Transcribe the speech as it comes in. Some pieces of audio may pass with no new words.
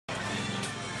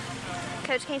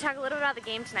Coach, can you talk a little about the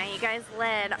game tonight? You guys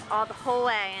led all the whole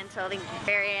way until the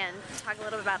very end. Talk a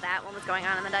little bit about that. What was going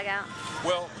on in the dugout?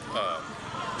 Well,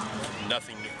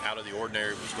 nothing out of the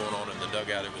ordinary was going on in the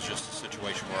dugout. It was just a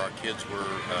situation where our kids were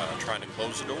trying to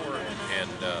close the door and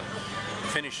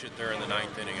finish it there in the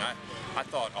ninth inning. I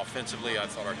thought offensively, I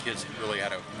thought our kids really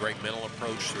had a great mental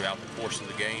approach throughout the course of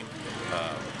the game.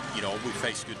 We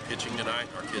faced good pitching tonight.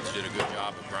 Our kids did a good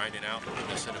job of grinding out and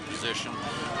putting us in a position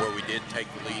where we did take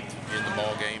the lead in the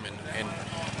ball game and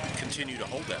continue to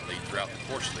hold that lead throughout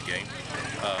the course of the game.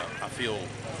 I feel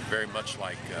very much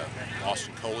like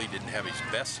Austin Coley didn't have his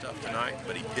best stuff tonight,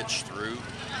 but he pitched through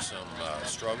some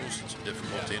struggles and some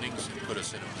difficult innings and put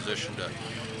us in a position to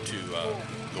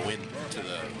go into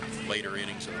the later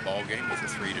innings of the ball game with a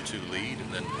 3-2 lead.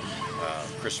 And then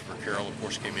Christopher Carroll, of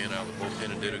course, came in out of the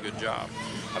bullpen and did a good job.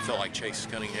 I felt like Chase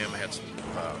Cunningham had some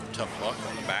tough luck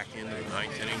on the back end of the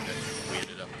ninth inning that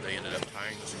they ended up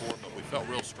tying the score, but we felt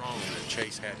real strongly that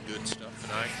Chase had good stuff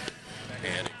tonight.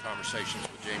 And in conversations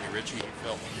with Jamie Ritchie, he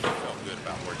felt good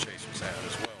about where Chase was at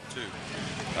as well, too.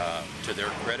 To their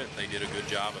credit, they did a good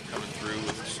job of coming through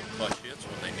with some clutch hits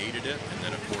when they needed it. And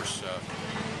then, of course,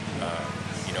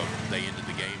 they ended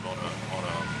the game on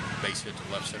a base hit to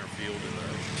left center field in the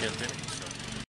 10th inning. So